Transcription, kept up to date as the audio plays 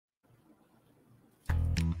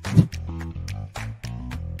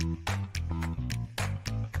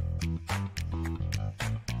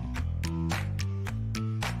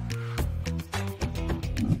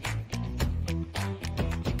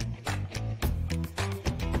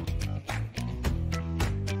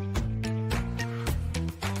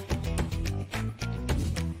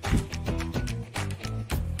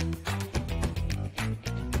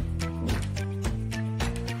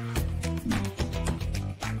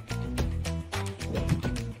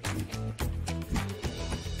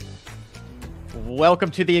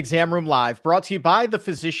Welcome to the Exam Room Live, brought to you by the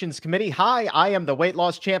Physicians Committee. Hi, I am the weight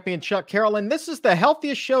loss champion, Chuck Carroll, and this is the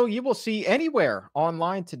healthiest show you will see anywhere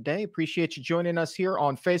online today. Appreciate you joining us here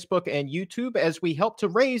on Facebook and YouTube as we help to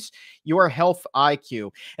raise your health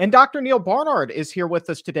IQ. And Dr. Neal Barnard is here with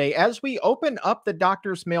us today as we open up the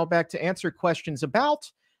doctor's mailbag to answer questions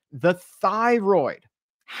about the thyroid.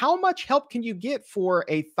 How much help can you get for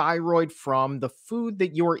a thyroid from the food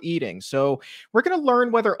that you're eating? So we're going to learn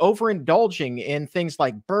whether overindulging in things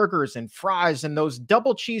like burgers and fries and those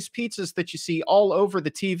double cheese pizzas that you see all over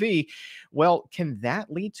the TV, well, can that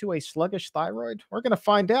lead to a sluggish thyroid? We're going to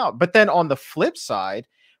find out. But then on the flip side,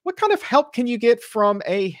 what kind of help can you get from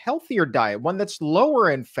a healthier diet, one that's lower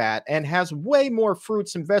in fat and has way more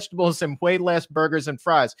fruits and vegetables and way less burgers and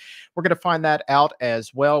fries? We're going to find that out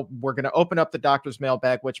as well. We're going to open up the doctor's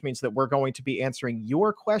mailbag, which means that we're going to be answering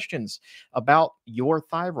your questions about your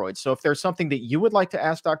thyroid. So if there's something that you would like to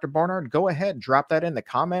ask Dr. Barnard, go ahead, drop that in the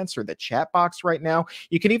comments or the chat box right now.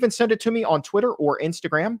 You can even send it to me on Twitter or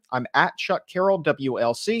Instagram. I'm at Chuck Carroll,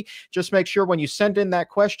 WLC. Just make sure when you send in that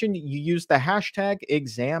question, you use the hashtag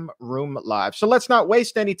Exam Room Live. So let's not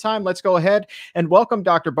waste any time. Let's go ahead and welcome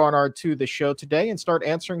Dr. Barnard to the show today and start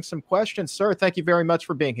answering some questions. Sir, thank you very much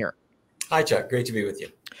for being here. Hi, Chuck. Great to be with you.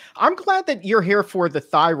 I'm glad that you're here for the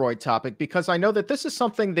thyroid topic because I know that this is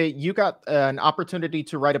something that you got an opportunity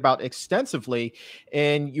to write about extensively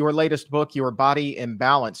in your latest book, Your Body in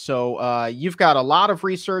Balance. So you've got a lot of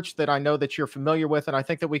research that I know that you're familiar with, and I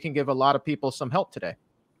think that we can give a lot of people some help today.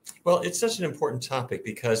 Well, it's such an important topic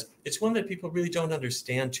because it's one that people really don't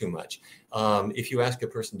understand too much. If you ask a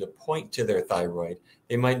person to point to their thyroid,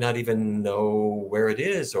 they might not even know where it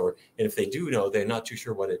is, or if they do know, they're not too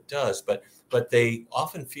sure what it does, but they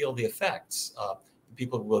often feel the effects.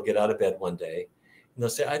 People will get out of bed one day and they'll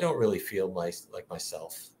say, I don't really feel like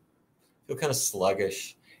myself. I feel kind of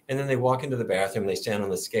sluggish. And then they walk into the bathroom, they stand on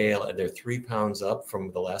the scale and they're 3 pounds up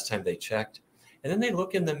from the last time they checked. And then they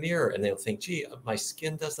look in the mirror and they'll think, gee, my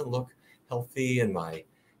skin doesn't look healthy and my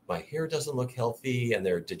hair doesn't look healthy and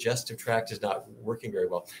their digestive tract is not working very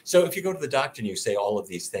well. So if you go to the doctor and you say all of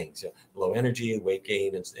these things, low energy, weight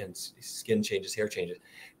gain, and skin changes, hair changes,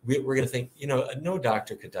 we're going to think, no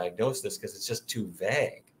doctor could diagnose this because it's just too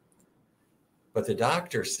vague. But the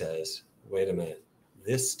doctor says, wait a minute,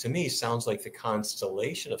 this to me sounds like the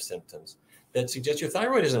constellation of symptoms that suggest your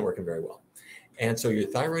thyroid isn't working very well. And so your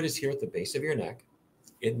thyroid is here at the base of your neck.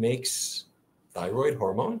 It makes thyroid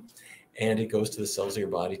hormone and it goes to the cells of your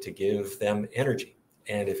body to give them energy.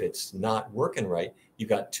 And if it's not working right, you've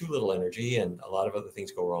got too little energy and a lot of other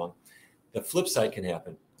things go wrong. The flip side can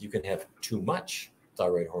happen. You can have too much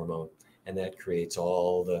thyroid hormone and that creates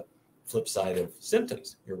all the flip side of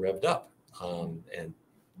symptoms. You're revved up and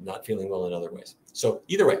not feeling well in other ways. So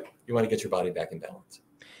either way, you want to get your body back in balance.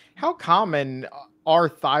 How common are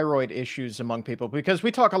thyroid issues among people? Because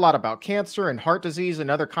we talk a lot about cancer and heart disease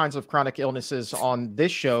and other kinds of chronic illnesses on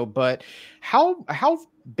this show, but how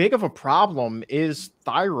big of a problem is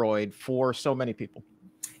thyroid for so many people?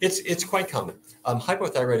 It's quite common.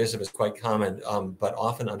 Hypothyroidism is quite common, but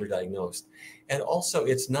often underdiagnosed. And also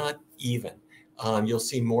it's not even. You'll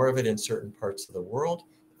see more of it in certain parts of the world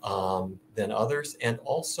than others. And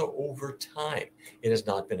also over time, it has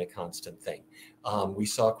not been a constant thing. We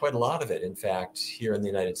saw quite a lot of it, in fact, here in the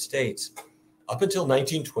United States up until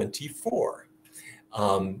 1924.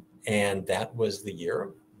 And that was the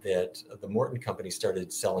year that the Morton Company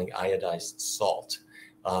started selling iodized salt.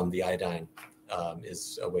 The iodine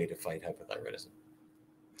is a way to fight hypothyroidism.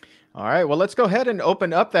 All right, well, let's go ahead and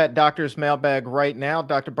open up that doctor's mailbag right now.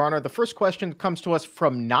 Dr. Barnard, the first question comes to us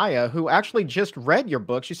from Naya, who actually just read your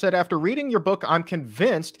book. She said, after reading your book, I'm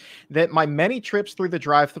convinced that my many trips through the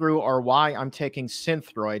drive-thru are why I'm taking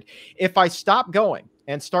Synthroid. If I stop going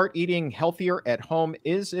and start eating healthier at home,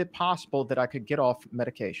 is it possible that I could get off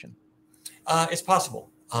medication? It's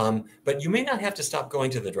possible. But you may not have to stop going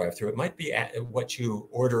to the drive-thru. It might be what you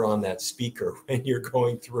order on that speaker when you're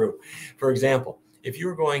going through. For example, if you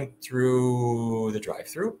were going through the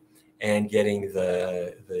drive-thru and getting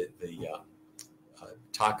the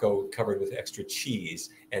taco covered with extra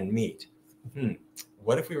cheese and meat,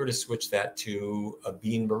 what if we were to switch that to a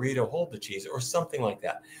bean burrito, hold the cheese, or something like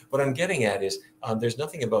that? What I'm getting at is there's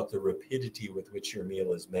nothing about the rapidity with which your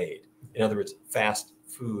meal is made. In other words, fast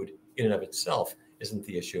food in and of itself isn't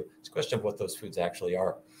the issue. It's a question of what those foods actually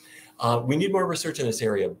are. We need more research in this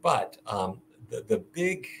area, but the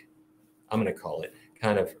big, I'm going to call it,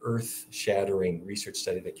 kind of earth-shattering research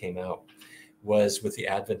study that came out was with the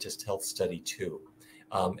Adventist Health Study 2.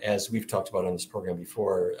 As we've talked about on this program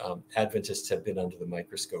before, Adventists have been under the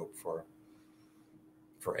microscope for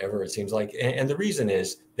forever, it seems like. And the reason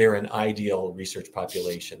is they're an ideal research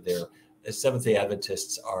population. They're Seventh-day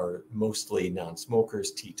Adventists are mostly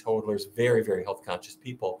non-smokers, teetotalers, very, very health conscious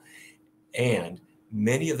people. And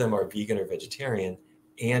many of them are vegan or vegetarian,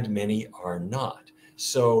 and many are not.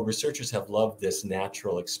 So researchers have loved this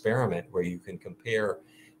natural experiment where you can compare,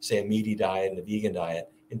 say, a meaty diet and a vegan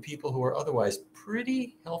diet in people who are otherwise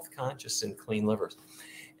pretty health conscious and clean livers.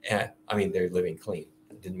 I mean, they're living clean.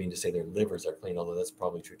 I didn't mean to say their livers are clean, although that's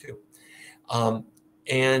probably true too.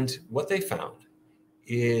 And what they found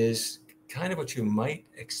is kind of what you might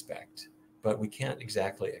expect, but we can't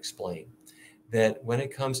exactly explain, that when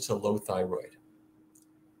it comes to low thyroid,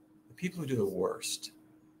 the people who do the worst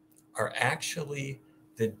are actually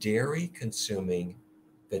the dairy consuming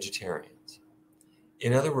vegetarians.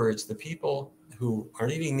 In other words, the people who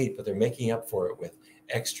aren't eating meat, but they're making up for it with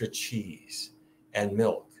extra cheese and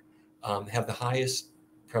milk, have the highest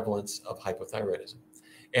prevalence of hypothyroidism.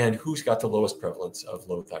 And who's got the lowest prevalence of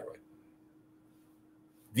low thyroid?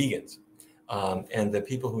 Vegans. And the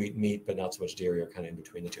people who eat meat but not so much dairy are kind of in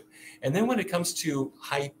between the two. And then when it comes to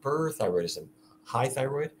hyperthyroidism, high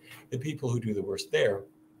thyroid, the people who do the worst there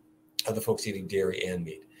are the folks eating dairy and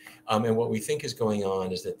meat. And what we think is going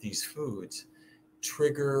on is that these foods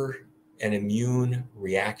trigger an immune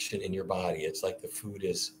reaction in your body. It's like the food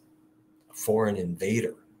is a foreign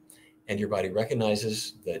invader. And your body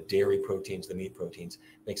recognizes the dairy proteins, the meat proteins,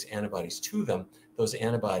 makes antibodies to them. Those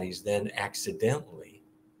antibodies then accidentally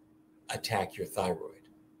attack your thyroid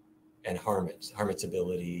and harm its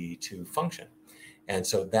ability to function. And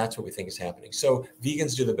so that's what we think is happening. So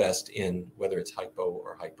vegans do the best in whether it's hypo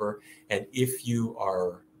or hyper. And if you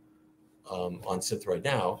are on Synthroid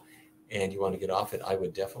now and you want to get off it, I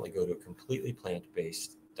would definitely go to a completely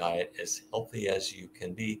plant-based diet, as healthy as you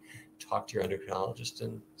can be. Talk to your endocrinologist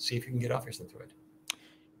and see if you can get off your Synthroid.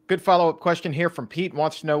 Good follow-up question here from Pete.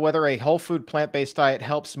 Wants to know whether a whole food plant-based diet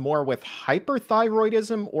helps more with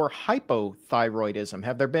hyperthyroidism or hypothyroidism.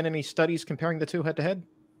 Have there been any studies comparing the two head-to-head?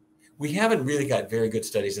 We haven't really got very good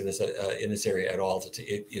studies in this area at all,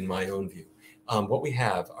 in my own view. What we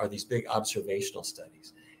have are these big observational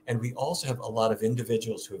studies. And we also have a lot of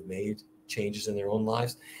individuals who have made changes in their own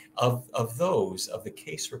lives. Of the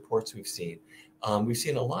case reports we've seen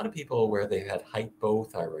a lot of people where they've had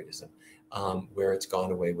hypothyroidism, where it's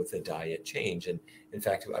gone away with the diet change. And in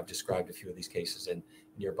fact, I've described a few of these cases in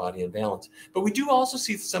Your Body in Balance. But we do also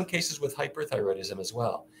see some cases with hyperthyroidism as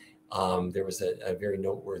well. There was a very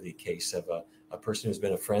noteworthy case of a person who's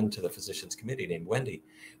been a friend to the physicians committee named Wendy,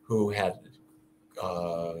 who had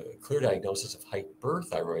clear diagnosis of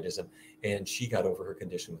hyperthyroidism, and she got over her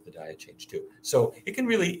condition with the diet change too. So it can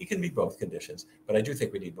be both conditions, but I do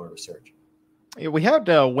think we need more research. We had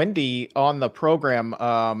Wendy on the program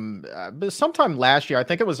sometime last year. I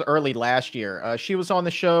think it was early last year. She was on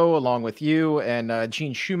the show along with you, and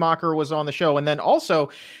Gene Schumacher was on the show. And then also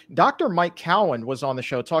Dr. Mike Cowan was on the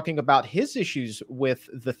show talking about his issues with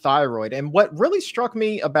the thyroid. And what really struck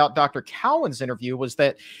me about Dr. Cowan's interview was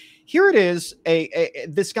that here it is,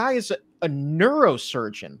 this guy is a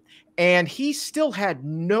neurosurgeon, and he still had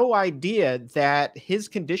no idea that his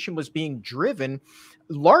condition was being driven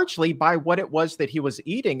largely by what it was that he was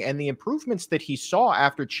eating, and the improvements that he saw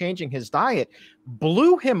after changing his diet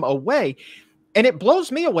blew him away. And it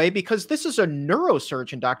blows me away because this is a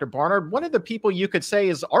neurosurgeon, Dr. Barnard, one of the people you could say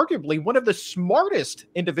is arguably one of the smartest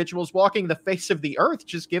individuals walking the face of the earth,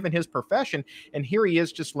 just given his profession. And here he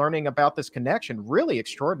is just learning about this connection. Really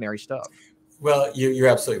extraordinary stuff. Well, you're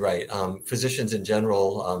absolutely right. Physicians in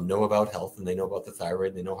general know about health, and they know about the thyroid,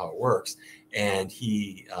 and they know how it works. And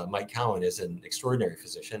Mike Cowan, is an extraordinary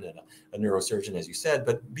physician and a neurosurgeon, as you said.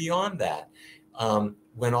 But beyond that,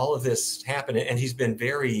 when all of this happened, and he's been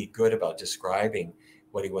very good about describing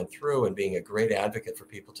what he went through and being a great advocate for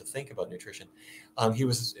people to think about nutrition. He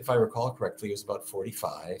was, if I recall correctly, he was about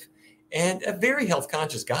 45 and a very health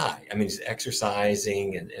conscious guy. I mean, he's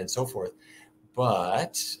exercising and so forth,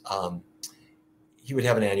 but he would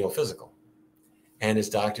have an annual physical. And his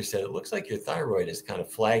doctor said, it looks like your thyroid is kind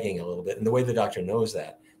of flagging a little bit. And the way the doctor knows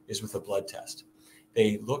that is with a blood test.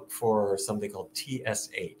 They look for something called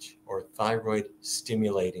TSH, or thyroid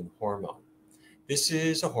stimulating hormone. This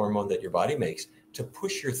is a hormone that your body makes to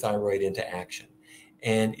push your thyroid into action.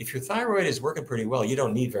 And if your thyroid is working pretty well, you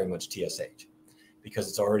don't need very much TSH because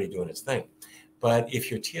it's already doing its thing. But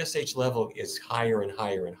if your TSH level is higher and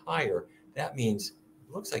higher and higher, that means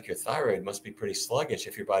it looks like your thyroid must be pretty sluggish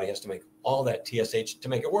if your body has to make all that TSH to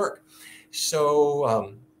make it work.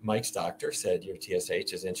 So Mike's doctor said, your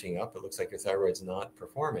TSH is inching up. It looks like your thyroid's not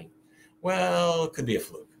performing. Well, it could be a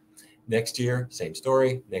fluke. Next year, same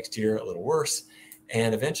story. Next year, a little worse.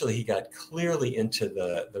 And eventually he got clearly into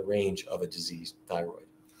the range of a diseased thyroid.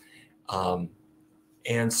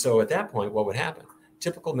 And so at that point, what would happen?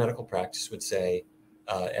 Typical medical practice would say,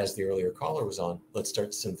 as the earlier caller was on, let's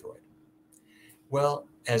start Synthroid. Well,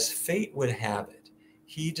 as fate would have it,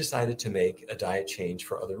 he decided to make a diet change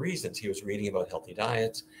for other reasons. He was reading about healthy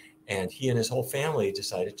diets, and he and his whole family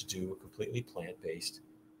decided to do a completely plant-based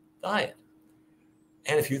diet.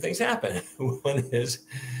 And a few things happen. When his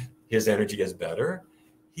energy gets better,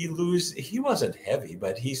 he wasn't heavy,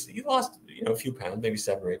 but he lost a few pounds, maybe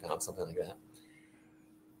 7 or 8 pounds, something like that.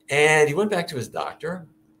 And he went back to his doctor,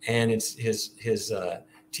 and it's his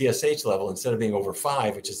TSH level, instead of being over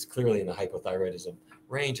 5, which is clearly in the hypothyroidism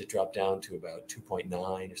range, it dropped down to about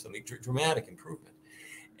 2.9 or something, dramatic improvement.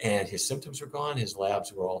 And his symptoms were gone. His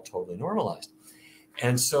labs were all totally normalized.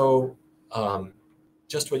 And so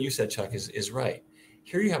just what you said, Chuck, is right.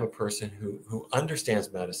 Here you have a person who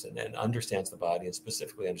understands medicine and understands the body and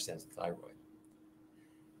specifically understands the thyroid.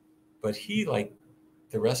 But he, like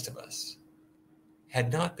the rest of us,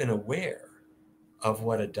 had not been aware of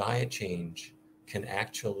what a diet change can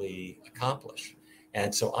actually accomplish.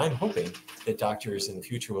 And so I'm hoping that doctors in the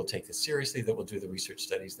future will take this seriously, that we'll do the research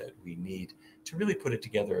studies that we need to really put it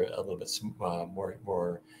together a little bit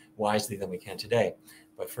more wisely than we can today.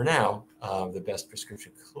 But for now, the best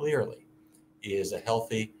prescription clearly is a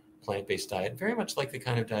healthy plant-based diet, very much like the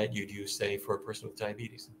kind of diet you'd use, say, for a person with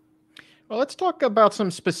diabetes. Well, let's talk about some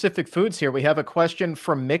specific foods here. We have a question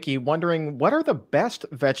from Mickey wondering, what are the best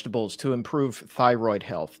vegetables to improve thyroid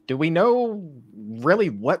health? Do we know really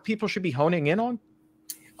what people should be honing in on?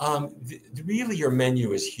 Really, your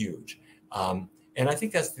menu is huge. And I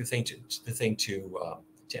think that's the thing to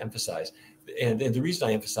emphasize. And the reason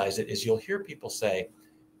I emphasize it is you'll hear people say,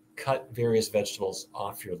 cut various vegetables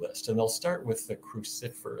off your list. And they'll start with the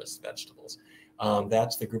cruciferous vegetables.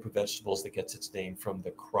 That's the group of vegetables that gets its name from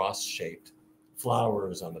the cross-shaped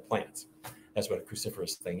flowers on the plants. That's what a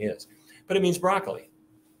cruciferous thing is. But it means broccoli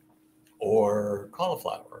or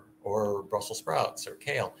cauliflower or Brussels sprouts or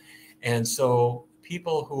kale. And so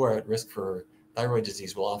people who are at risk for thyroid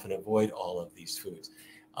disease will often avoid all of these foods.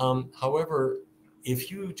 However,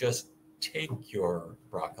 if you just take your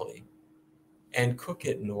broccoli and cook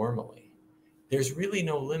it normally, there's really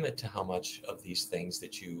no limit to how much of these things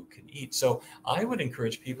that you can eat. So I would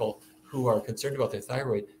encourage people who are concerned about their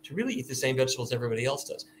thyroid to really eat the same vegetables everybody else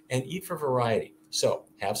does and eat for variety. So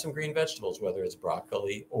have some green vegetables, whether it's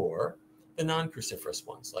broccoli or the non-cruciferous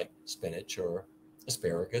ones like spinach or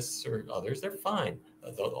asparagus or others. They're fine.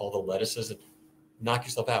 All the lettuces, knock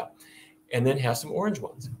yourself out. And then have some orange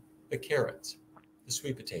ones, the carrots, the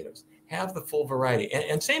sweet potatoes. Have the full variety.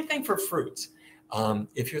 And same thing for fruits.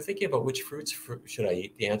 If you're thinking about which fruits should I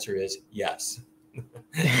eat, the answer is yes.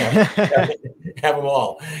 have them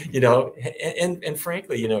all, and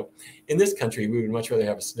frankly, in this country, we would much rather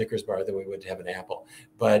have a Snickers bar than we would have an apple.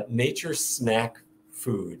 But nature's snack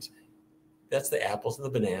foods, that's the apples and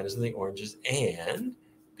the bananas and the oranges, and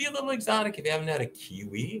be a little exotic if you haven't had a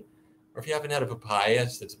kiwi, or if you haven't had a papaya.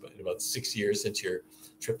 It's been about 6 years since your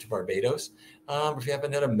trip to Barbados. Or if you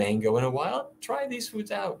haven't had a mango in a while, try these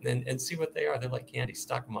foods out and see what they are. They're like candy.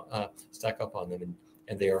 Stock up on them,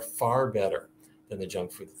 and they are far better than the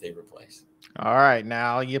junk food that they replace. All right.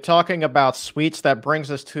 Now, you're talking about sweets. That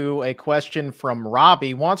brings us to a question from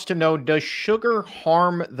Robbie. Wants to know, does sugar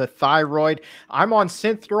harm the thyroid? I'm on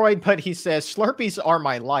Synthroid, but he says, Slurpees are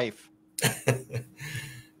my life.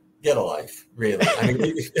 Get a life, really. I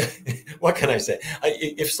mean, what can I say?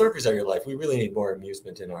 If Slurpees are your life, we really need more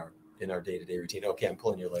amusement in our day-to-day routine. Okay, I'm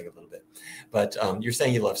pulling your leg a little bit, but you're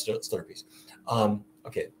saying you love Slurpees.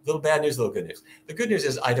 Okay, little bad news, little good news. The good news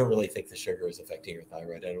is I don't really think the sugar is affecting your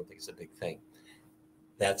thyroid. I don't think it's a big thing.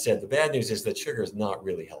 That said, the bad news is that sugar is not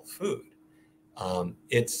really health food.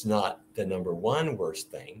 It's not the number one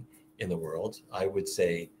worst thing in the world. I would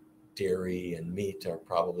say dairy and meat are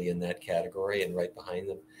probably in that category, and right behind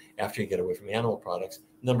them, after you get away from animal products,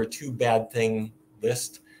 number 2 bad thing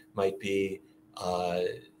list might be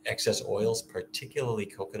excess oils, particularly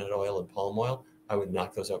coconut oil and palm oil. I would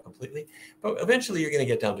knock those out completely. But eventually you're going to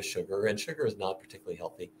get down to sugar, and sugar is not particularly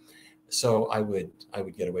healthy. So I would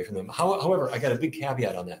get away from them. However, I got a big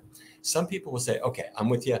caveat on that. Some people will say, okay, I'm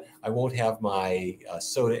with you. I won't have my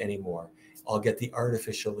soda anymore. I'll get the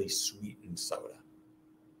artificially sweetened soda.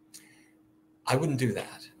 I wouldn't do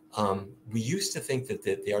that. We used to think that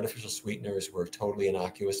the artificial sweeteners were totally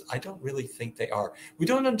innocuous. I don't really think they are. We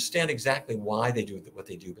don't understand exactly why they do what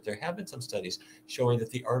they do, but there have been some studies showing that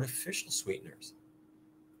the artificial sweeteners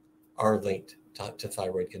are linked to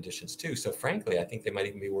thyroid conditions too. So frankly, I think they might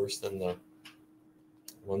even be worse than the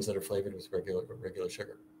ones that are flavored with regular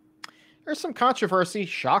sugar. There's some controversy,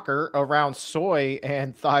 shocker, around soy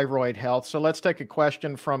and thyroid health. So let's take a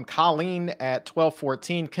question from Colleen at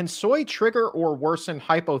 1214. Can soy trigger or worsen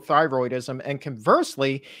hypothyroidism? And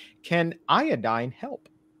conversely, can iodine help?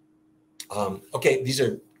 Okay, these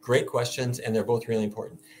are great questions, and they're both really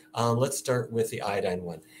important. Let's start with the iodine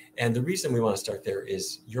one. And the reason we want to start there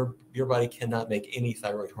is your body cannot make any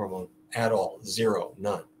thyroid hormone at all, zero,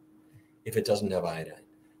 none, if it doesn't have iodine.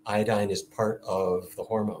 Iodine is part of the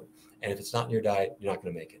hormone. And if it's not in your diet, you're not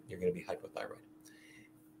going to make it. You're going to be hypothyroid.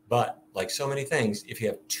 But like so many things, if you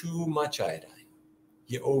have too much iodine,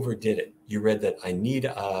 you overdid it. You read that I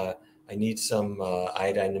need some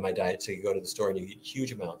iodine in my diet, so you go to the store and you eat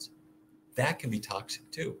huge amounts. That can be toxic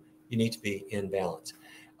too. You need to be in balance.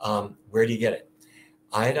 Where do you get it?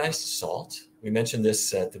 Iodized salt. We mentioned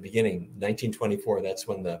this at the beginning, 1924. That's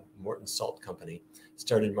when the Morton Salt Company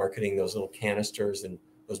started marketing those little canisters and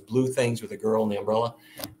those blue things with a girl in the umbrella.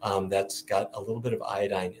 That's got a little bit of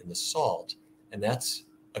iodine in the salt, and that's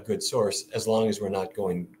a good source as long as we're not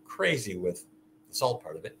going crazy with the salt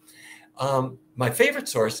part of it. My favorite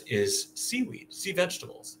source is seaweed, sea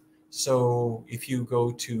vegetables. So if you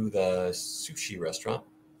go to the sushi restaurant,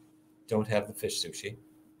 don't have the fish sushi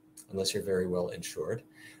unless you're very well insured,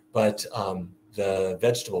 but the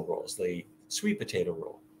vegetable rolls, the sweet potato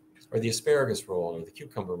roll, or the asparagus roll, or the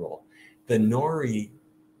cucumber roll, the nori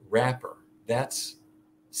wrapper, that's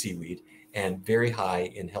seaweed and very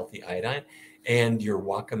high in healthy iodine. And your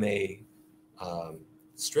wakame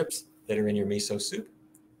strips that are in your miso soup,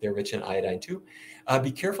 they're rich in iodine too.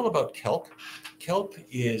 Be careful about kelp. Kelp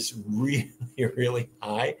is really, really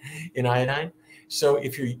high in iodine. So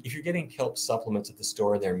if you're getting kelp supplements at the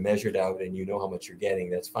store and they're measured out and you know how much you're getting,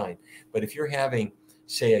 that's fine. But if you're having,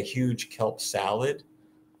 say, a huge kelp salad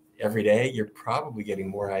every day, you're probably getting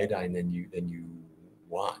more iodine than you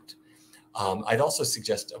want. I'd also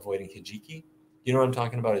suggest avoiding hijiki. You know what I'm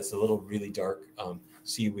talking about? It's a little really dark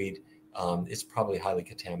seaweed. It's probably highly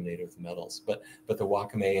contaminated with metals, but the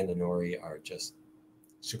wakame and the nori are just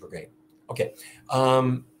super great. Okay,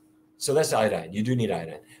 so that's iodine. You do need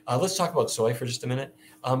iodine. Let's talk about soy for just a minute.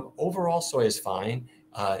 Overall, soy is fine.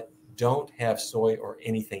 Don't have soy or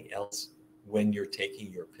anything else when you're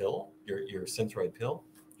taking your pill, your Synthroid pill,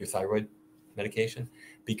 your thyroid medication,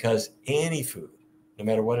 because any food, no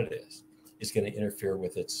matter what it is going to interfere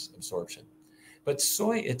with its absorption. But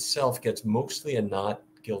soy itself gets mostly a not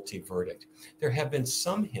guilty verdict. There have been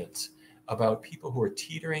some hints about people who are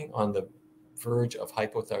teetering on the verge of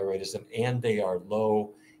hypothyroidism, and they are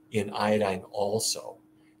low in iodine also.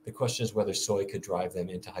 The question is whether soy could drive them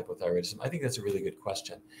into hypothyroidism. I think that's a really good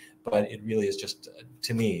question, but it really is just,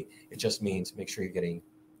 to me, it just means make sure you're getting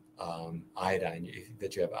iodine,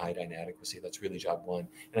 that you have iodine adequacy. That's really job one.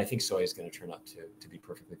 And I think soy is going to turn out to be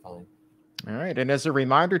perfectly fine. All right. And as a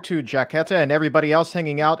reminder to Jaquetta and everybody else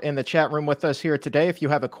hanging out in the chat room with us here today, if you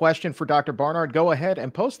have a question for Dr. Barnard, go ahead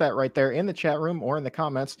and post that right there in the chat room or in the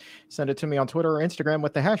comments. Send it to me on Twitter or Instagram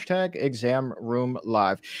with the hashtag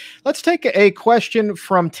ExamRoomLive. Let's take a question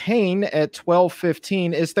from Tane at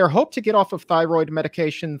 1215. Is there hope to get off of thyroid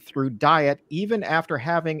medication through diet even after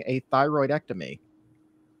having a thyroidectomy?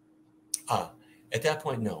 At that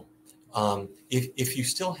point, no. If you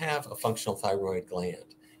still have a functional thyroid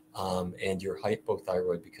gland, and you're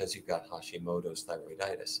hypothyroid because you've got Hashimoto's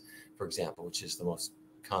thyroiditis, for example, which is the most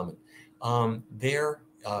common, their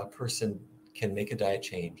person can make a diet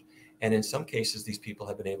change. And in some cases, these people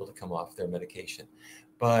have been able to come off their medication.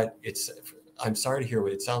 But I'm sorry to hear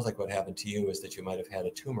what it sounds like. What happened to you is that you might have had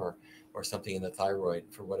a tumor or something in the thyroid.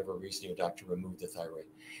 For whatever reason, your doctor removed the thyroid.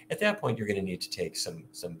 At that point, you're going to need to take some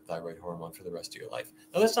thyroid hormone for the rest of your life.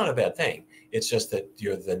 Now, that's not a bad thing. It's just that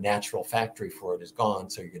the natural factory for it is gone,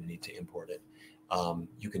 so you're going to need to import it.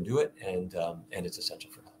 You can do it, and it's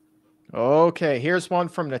essential for health. Okay, here's one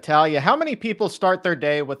from Natalia. How many people start their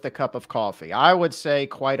day with a cup of coffee? I would say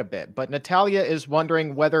quite a bit, but Natalia is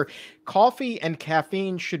wondering whether coffee and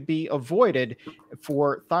caffeine should be avoided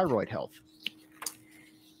for thyroid health.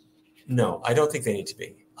 No, I don't think they need to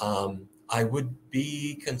be. I would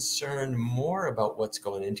be concerned more about what's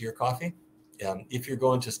going into your coffee. If you're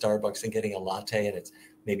going to Starbucks and getting a latte and it's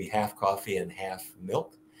maybe half coffee and half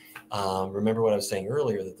milk, remember what I was saying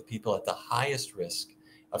earlier, that the people at the highest risk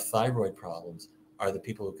of thyroid problems are the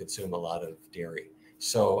people who consume a lot of dairy.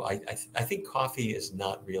 So I think coffee is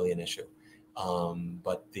not really an issue,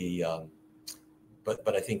 but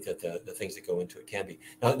I think that the things that go into it can be.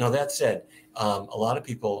 Now that said, a lot of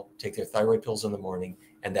people take their thyroid pills in the morning,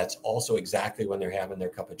 and that's also exactly when they're having their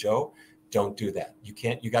cup of joe. Don't do that.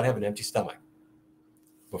 You got to have an empty stomach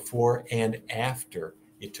before and after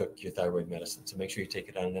you took your thyroid medicine. So make sure you take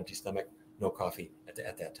it on an empty stomach, no coffee at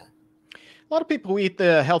that time. A lot of people who eat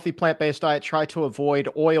the healthy plant-based diet try to avoid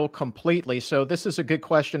oil completely. So this is a good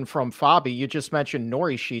question from Fabi. You just mentioned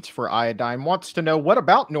nori sheets for iodine. Wants to know, what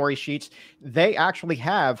about nori sheets? They actually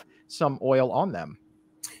have some oil on them.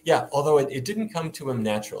 Yeah, although it didn't come to him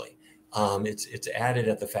naturally. It's added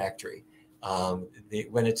at the factory.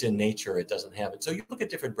 When it's in nature, it doesn't have it. So you look at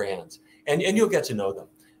different brands, and you'll get to know them.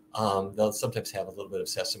 They'll sometimes have a little bit of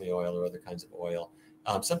sesame oil or other kinds of oil.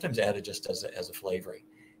 Sometimes added just as a flavoring.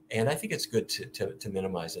 And I think it's good to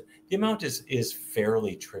minimize it. The amount is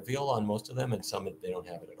fairly trivial on most of them, and some they don't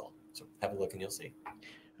have it at all. So have a look and you'll see.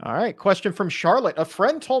 All right. Question from Charlotte. A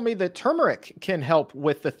friend told me that turmeric can help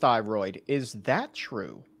with the thyroid. Is that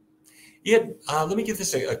true? Yeah, let me give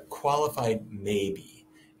this a qualified maybe.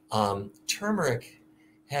 Turmeric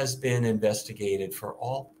has been investigated for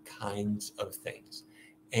all kinds of things.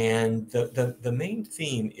 And the main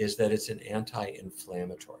theme is that it's an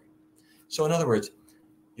anti-inflammatory. So in other words,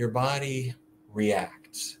 your body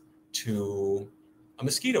reacts to a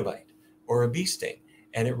mosquito bite or a bee sting,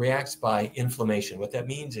 and it reacts by inflammation. What that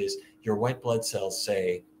means is your white blood cells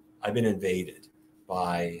say, I've been invaded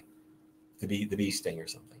by the bee sting or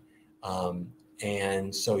something.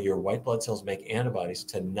 And so your white blood cells make antibodies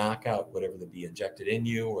to knock out whatever the bee injected in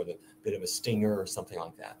you, or the bit of a stinger or something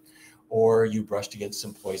like that. Or you brushed against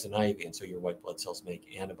some poison ivy, and so your white blood cells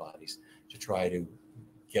make antibodies to try to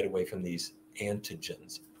get away from these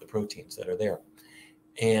antigens, the proteins that are there.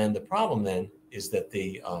 And the problem then is that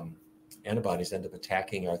the antibodies end up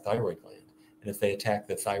attacking our thyroid gland. And if they attack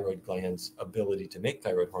the thyroid gland's ability to make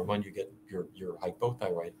thyroid hormone, you get your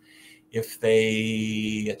hypothyroid. If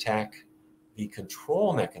they attack the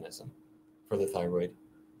control mechanism for the thyroid,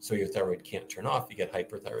 so your thyroid can't turn off, you get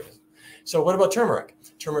hyperthyroidism. So what about turmeric?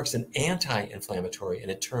 Turmeric's an anti-inflammatory,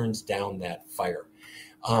 and it turns down that fire.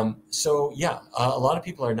 So yeah, a lot of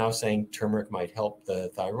people are now saying turmeric might help the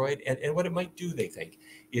thyroid, and what it might do, they think,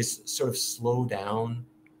 is sort of slow down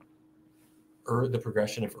the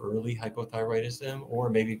progression of early hypothyroidism, or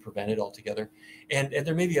maybe prevent it altogether. And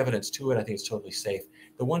there may be evidence to it. I think it's totally safe.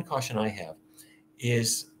 The one caution I have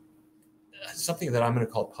is something that I'm going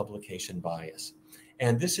to call publication bias.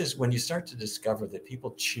 And this is when you start to discover that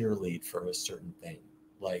people cheerlead for a certain thing,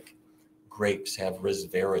 like grapes have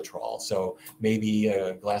resveratrol. So maybe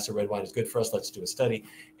a glass of red wine is good for us. Let's do a study.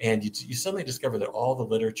 And you suddenly discover that all the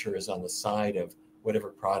literature is on the side of whatever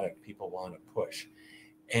product people want to push.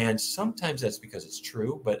 And sometimes that's because it's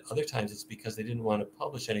true, but other times it's because they didn't want to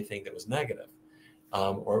publish anything that was negative,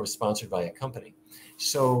 or it was sponsored by a company.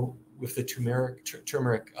 So with the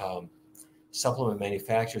turmeric supplement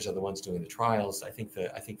manufacturers are the ones doing the trials, I think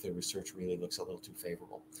the research really looks a little too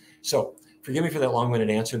favorable. So forgive me for that long-winded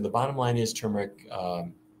answer. The bottom line is turmeric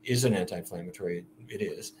is an anti-inflammatory. It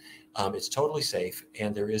is. It's totally safe,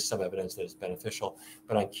 and there is some evidence that it's beneficial.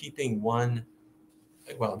 But I'm keeping both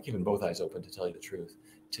eyes open, to tell you the truth,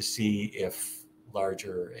 to see if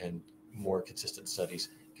larger and more consistent studies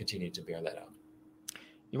continue to bear that out.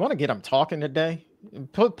 You want to get them talking today?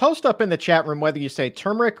 Post up in the chat room whether you say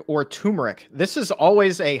turmeric or turmeric. This is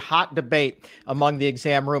always a hot debate among the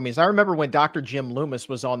exam roomies. I remember when Dr. Jim Loomis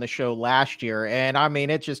was on the show last year, and I mean,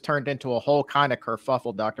 it just turned into a whole kind of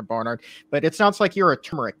kerfuffle, Dr. Barnard. But it sounds like you're a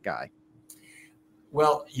turmeric guy.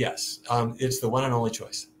 Well, yes. It's the one and only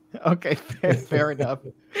choice. Okay, fair enough.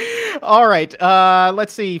 All right.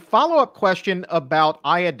 Let's see. Follow-up question about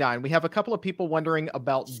iodine. We have a couple of people wondering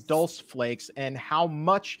about dulse flakes and how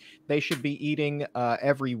much they should be eating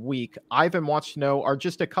every week. Ivan wants to know, are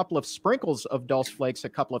just a couple of sprinkles of dulse flakes a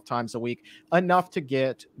couple of times a week enough to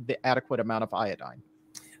get the adequate amount of iodine?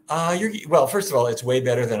 Well, first of all, it's way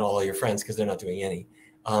better than all of your friends because they're not doing any.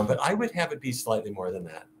 But I would have it be slightly more than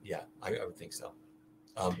that. Yeah, I would think so.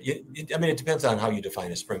 It depends on how you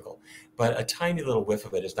define a sprinkle, but a tiny little whiff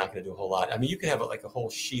of it is not going to do a whole lot. I mean, you could have like a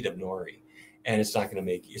whole sheet of nori, and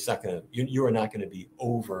you are not going to be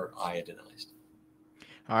over iodinized.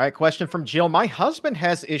 All right. Question from Jill. My husband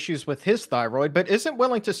has issues with his thyroid, but isn't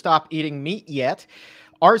willing to stop eating meat yet.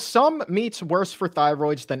 Are some meats worse for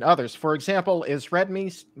thyroids than others? For example, is red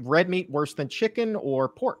meat worse than chicken or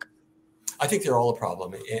pork? I think they're all a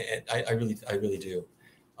problem. I really do.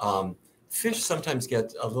 Fish sometimes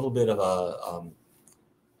get a little bit of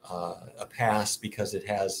a pass because it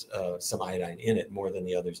has some iodine in it more than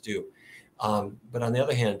the others do. But on the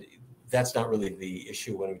other hand, that's not really the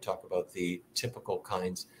issue when we talk about the typical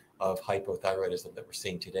kinds of hypothyroidism that we're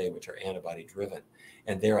seeing today, which are antibody driven.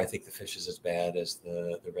 And there, I think the fish is as bad as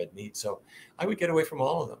the red meat. So I would get away from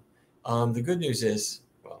all of them. The good news is,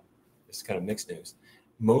 well, it's kind of mixed news.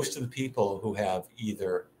 Most of the people who have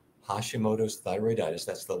either Hashimoto's thyroiditis,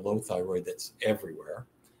 that's the low thyroid that's everywhere,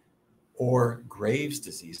 or Graves'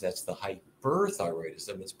 disease, that's the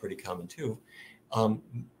hyperthyroidism, it's pretty common too.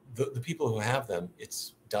 The people who have them,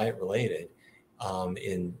 it's diet related.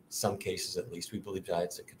 In some cases, at least, we believe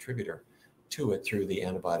diet's a contributor to it through the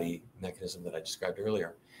antibody mechanism that I described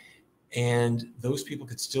earlier. And those people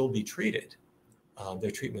could still be treated.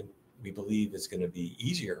 Their treatment, we believe, is going to be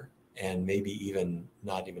easier and maybe even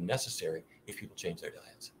not even necessary if people change their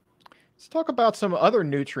diets. Let's talk about some other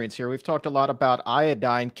nutrients here. We've talked a lot about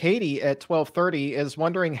iodine. Katie at 1230 is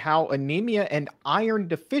wondering how anemia and iron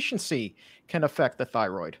deficiency can affect the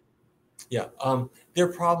thyroid. Yeah,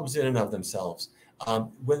 they're problems in and of themselves.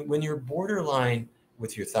 When you're borderline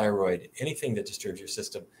with your thyroid, anything that disturbs your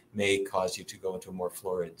system may cause you to go into a more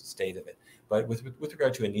florid state of it. But with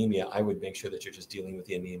regard to anemia, I would make sure that you're just dealing with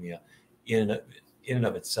the anemia in and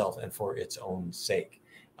of itself and for its own sake,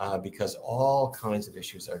 because all kinds of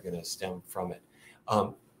issues are going to stem from it.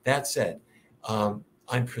 That said,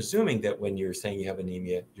 I'm presuming that when you're saying you have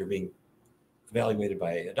anemia, you're being evaluated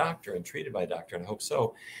by a doctor and treated by a doctor, and I hope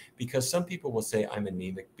so, because some people will say I'm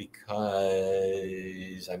anemic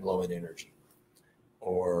because I'm low in energy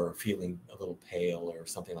or feeling a little pale or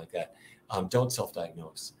something like that. Don't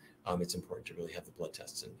self-diagnose. It's important to really have the blood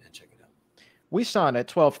tests and check it out. Wisan at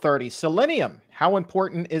 1230, selenium, how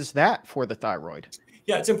important is that for the thyroid?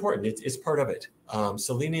 Yeah, it's important. It's part of it.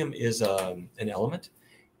 Selenium is an element,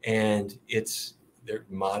 and there are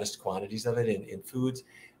modest quantities of it in foods.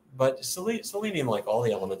 But selenium, like all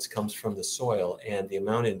the elements, comes from the soil, and the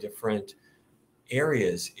amount in different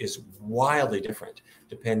areas is wildly different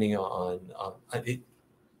depending on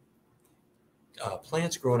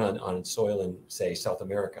plants grown on soil in, say, South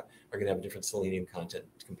America are going to have a different selenium content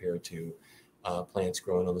compared to plants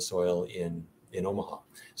grown on the soil in Omaha.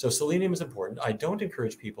 So selenium is important. I don't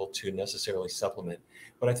encourage people to necessarily supplement,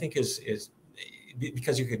 but I think is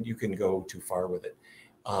because you can go too far with it.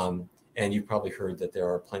 And you've probably heard that there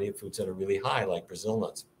are plenty of foods that are really high, like Brazil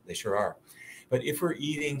nuts. They sure are. But if we're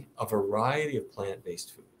eating a variety of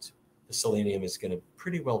plant-based foods, the selenium is going to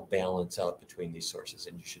pretty well balance out between these sources,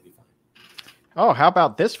 and you should be fine. Oh, how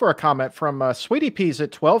about this for a comment from Sweetie Peas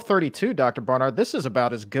at 1232, Dr. Barnard? This is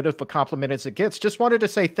about as good of a compliment as it gets. Just wanted to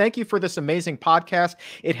say thank you for this amazing podcast.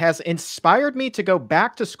 It has inspired me to go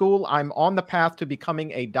back to school. I'm on the path to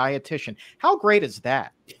becoming a dietitian. How great is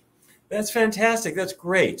that? That's fantastic. That's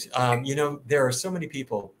great. There are so many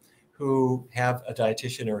people who have a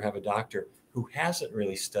dietitian or have a doctor who hasn't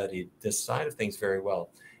really studied this side of things very well.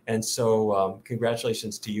 And so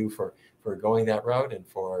congratulations to you for going that route and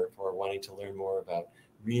for wanting to learn more about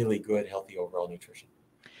really good, healthy overall nutrition.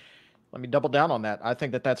 Let me double down on that. I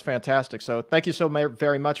think that that's fantastic. So thank you so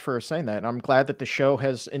very much for saying that. I'm glad that the show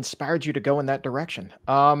has inspired you to go in that direction.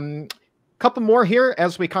 Couple more here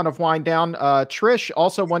as we kind of wind down. Trish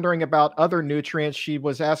also wondering about other nutrients. She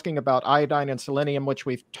was asking about iodine and selenium, which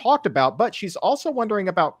we've talked about, but she's also wondering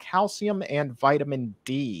about calcium and vitamin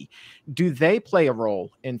D. Do they play a role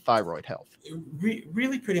in thyroid health?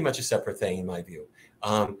 Really pretty much a separate thing in my view.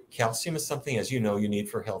 Calcium is something, as you know, you need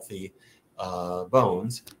for healthy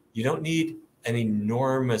bones. You don't need an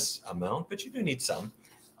enormous amount, but you do need some.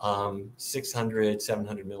 600,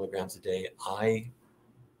 700 milligrams a day, I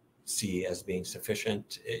see as being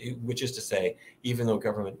sufficient, which is to say, even though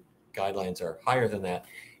government guidelines are higher than that,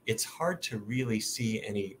 it's hard to really see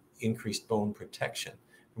any increased bone protection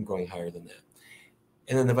from going higher than that.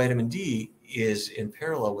 And then the vitamin D is in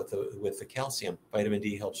parallel with the calcium. Vitamin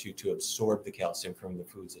D helps you to absorb the calcium from the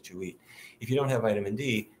foods that you eat. If you don't have vitamin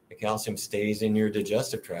D, the calcium stays in your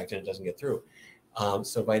digestive tract and it doesn't get through.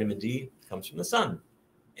 So vitamin D comes from the sun.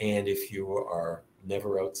 And if you are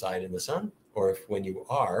never outside in the sun, or if when you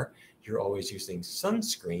are, you're always using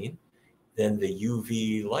sunscreen, then the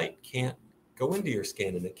UV light can't go into your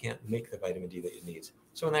skin and it can't make the vitamin D that it needs.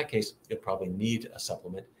 So in that case, you'll probably need a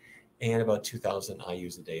supplement, and about 2,000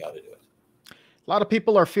 IUs a day ought to do it. A lot of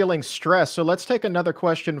people are feeling stress. So let's take another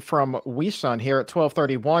question from Wisan here at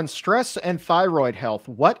 1231. Stress and thyroid health.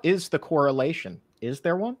 What is the correlation? Is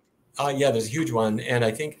there one? Yeah, there's a huge one. And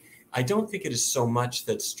I don't think it is so much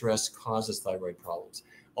that stress causes thyroid problems.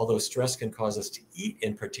 Although stress can cause us to eat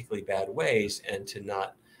in particularly bad ways and to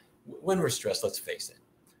not, when we're stressed, let's face it,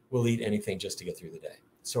 we'll eat anything just to get through the day.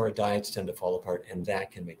 So our diets tend to fall apart, and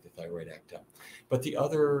that can make the thyroid act up. But the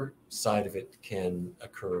other side of it can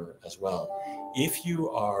occur as well. If you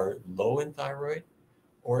are low in thyroid,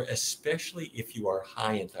 or especially if you are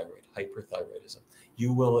high in thyroid, hyperthyroidism,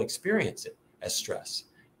 you will experience it as stress.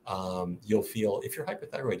 You'll feel, if you're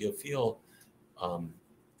hyperthyroid, you'll feel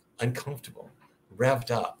uncomfortable,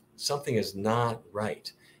 revved up. Something is not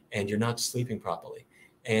right, and you're not sleeping properly.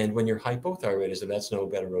 And when you're hypothyroidism, that's no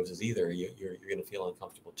bed of roses either. You're going to feel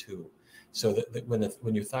uncomfortable too. So that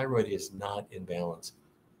when your thyroid is not in balance,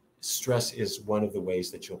 stress is one of the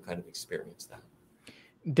ways that you'll kind of experience that.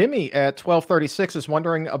 Demi at 1236 is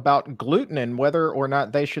wondering about gluten and whether or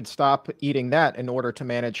not they should stop eating that in order to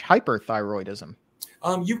manage hyperthyroidism.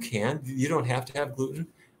 You can. You don't have to have gluten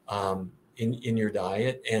in your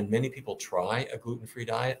diet, and many people try a gluten-free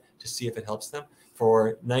diet to see if it helps them.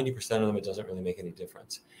 For 90% of them, it doesn't really make any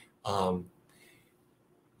difference.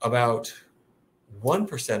 About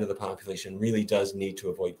 1% of the population really does need to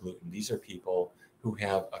avoid gluten. These are people who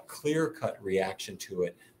have a clear-cut reaction to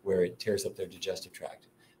it where it tears up their digestive tract.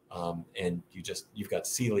 And you've got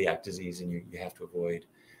celiac disease, and you have to avoid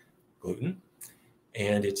gluten.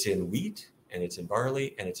 And it's in wheat, and it's in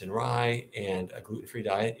barley, and it's in rye, and a gluten-free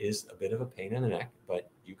diet is a bit of a pain in the neck,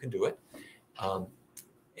 but you can do it.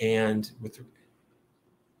 And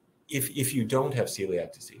if you don't have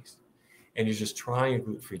celiac disease and you're just trying a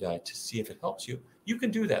gluten-free diet to see if it helps you, you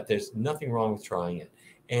can do that. There's nothing wrong with trying it.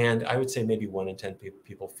 And I would say maybe 1 in 10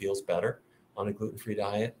 people feels better on a gluten-free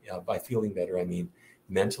diet. By feeling better, I mean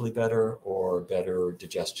mentally better or better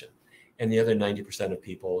digestion. And the other 90% of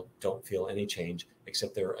people don't feel any change,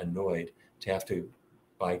 except they're annoyed to have to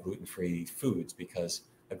buy gluten-free foods, because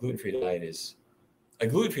a gluten-free diet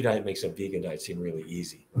makes a vegan diet seem really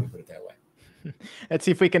easy, let me put it that way. Let's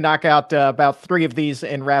see if we can knock out about 3 of these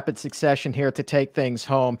in rapid succession here to take things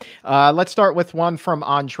home. Let's start with one from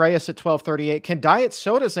Andreas at 1238. Can diet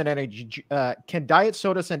sodas and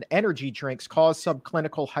energy drinks cause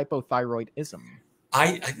subclinical hypothyroidism?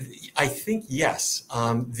 I think yes.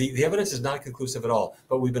 The evidence is not conclusive at all,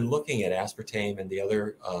 but we've been looking at aspartame and the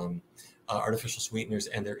other artificial sweeteners,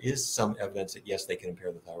 and there is some evidence that yes, they can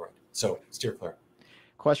impair the thyroid. So steer clear.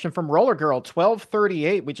 Question from Roller Girl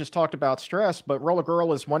 1238. We just talked about stress, but Roller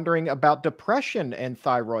Girl is wondering about depression and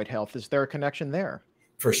thyroid health. Is there a connection there?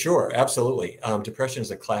 For sure, absolutely. Depression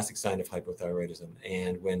is a classic sign of hypothyroidism,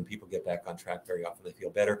 and when people get back on track, very often they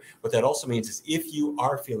feel better. What that also means is if you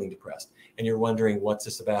are feeling depressed and you're wondering what's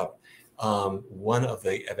this about, one of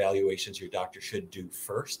the evaluations your doctor should do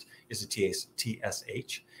first is a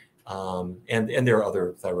TSH, and there are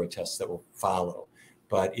other thyroid tests that will follow.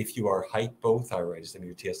 But if you are hypothyroidist, and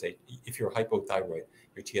if you're hypothyroid,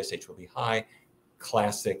 your TSH will be high.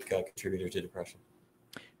 Classic contributor to depression.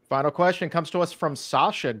 Final question comes to us from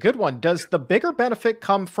Sasha. Good one. Does the bigger benefit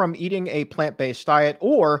come from eating a plant-based diet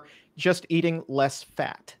or just eating less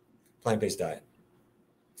fat? Plant-based diet.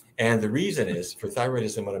 And the reason is, for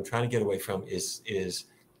thyroidism, what I'm trying to get away from is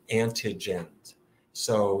antigens.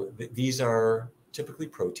 So these are typically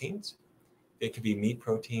proteins. They could be meat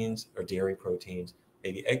proteins or dairy proteins,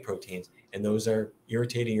 maybe egg proteins, and those are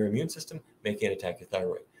irritating your immune system, making it attack your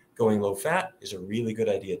thyroid. Going low fat is a really good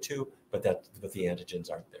idea too, but the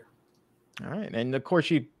antigens aren't there. All right. And of course,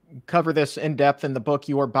 you cover this in depth in the book,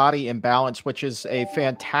 Your Body in Balance, which is a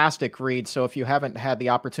fantastic read. So if you haven't had the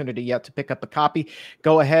opportunity yet to pick up a copy,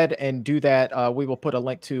 go ahead and do that. We will put a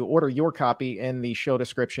link to order your copy in the show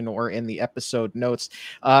description or in the episode notes.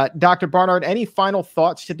 Dr. Barnard, any final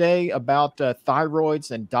thoughts today about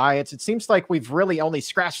thyroids and diets? It seems like we've really only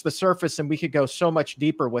scratched the surface and we could go so much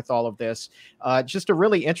deeper with all of this. Just a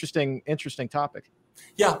really interesting topic.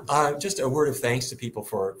 Yeah, just a word of thanks to people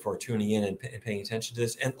for tuning in and paying attention to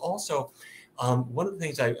this. And also, one of the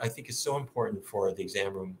things I think is so important for the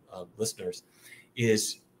exam room listeners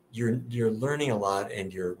is you're learning a lot,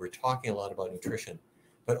 and we're talking a lot about nutrition.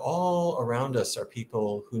 But all around us are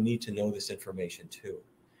people who need to know this information too.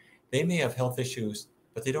 They may have health issues,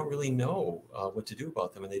 but they don't really know what to do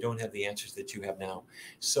about them, and they don't have the answers that you have now.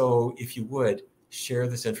 So if you would, share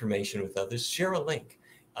this information with others, share a link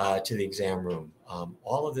to the exam room.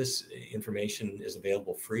 All of this information is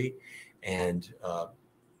available free, and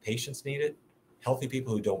patients need it. Healthy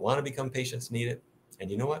people who don't want to become patients need it. And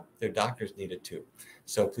you know what? Their doctors need it too.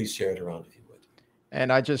 So please share it around if you would.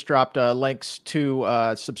 And I just dropped links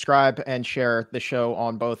to subscribe and share the show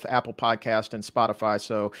on both Apple Podcast and Spotify.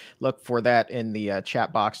 So look for that in the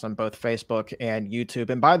chat box on both Facebook and YouTube.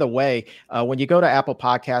 And by the way, when you go to Apple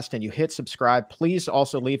Podcast and you hit subscribe, please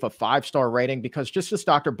also leave a 5-star rating, because just as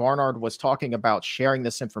Dr. Barnard was talking about sharing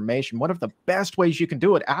this information, one of the best ways you can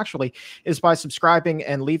do it actually is by subscribing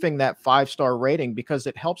and leaving that 5-star rating, because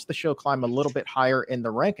it helps the show climb a little bit higher in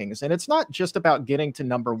the rankings. And it's not just about getting to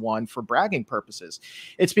 #1 for bragging purposes.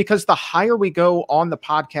 It's because the higher we go on the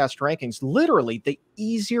podcast rankings, literally, the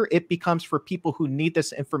easier it becomes for people who need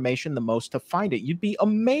this information the most to find it. You'd be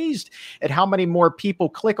amazed at how many more people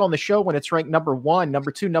click on the show when it's ranked number 1, number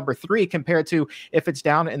 2, number 3, compared to if it's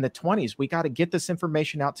down in the 20s. We got to get this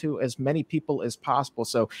information out to as many people as possible.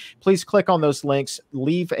 So please click on those links,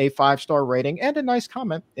 leave a 5-star rating and a nice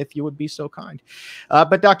comment if you would be so kind.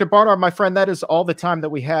 But Dr. Barnard, my friend, that is all the time that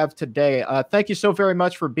we have today. Thank you so very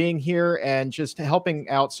much for being here and just helping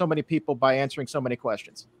out so many people by answering so many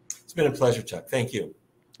questions. It's been a pleasure, Chuck. Thank you.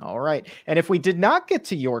 All right. And if we did not get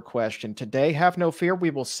to your question today, have no fear.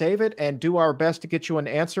 We will save it and do our best to get you an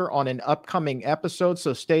answer on an upcoming episode.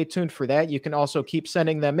 So stay tuned for that. You can also keep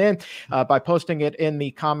sending them in by posting it in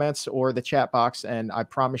the comments or the chat box. And I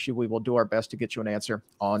promise you, we will do our best to get you an answer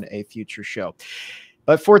on a future show.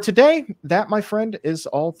 But for today, that, my friend, is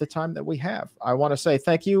all the time that we have. I want to say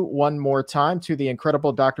thank you one more time to the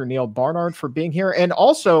incredible Dr. Neal Barnard for being here, and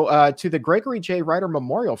also to the Gregory J. Ryder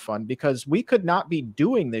Memorial Fund, because we could not be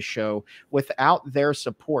doing this show without their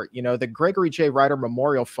support. You know, the Gregory J. Ryder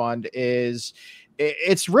Memorial Fund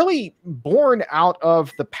it's really born out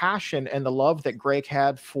of the passion and the love that Greg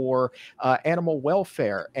had for animal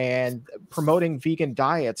welfare and promoting vegan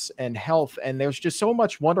diets and health. And there's just so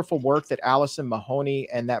much wonderful work that Allison Mahoney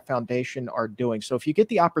and that foundation are doing. So if you get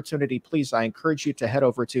the opportunity, please, I encourage you to head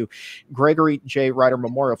over to Gregory J. Ryder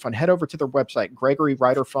Memorial Fund. Head over to their website,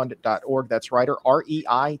 gregoryryderfund.org. That's Ryder,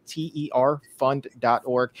 R-E-I-T-E-R,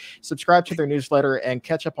 fund.org. Subscribe to their newsletter and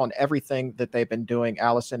catch up on everything that they've been doing.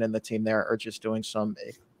 Allison and the team there are just doing some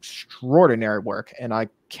extraordinary work, and I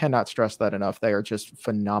cannot stress that enough. They are just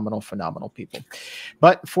phenomenal people.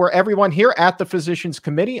 But for everyone here at the Physicians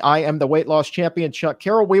Committee, I am the weight loss champion, Chuck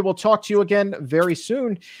Carroll. We will talk to you again very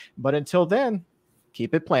soon, but until then,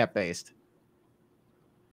 keep it plant-based.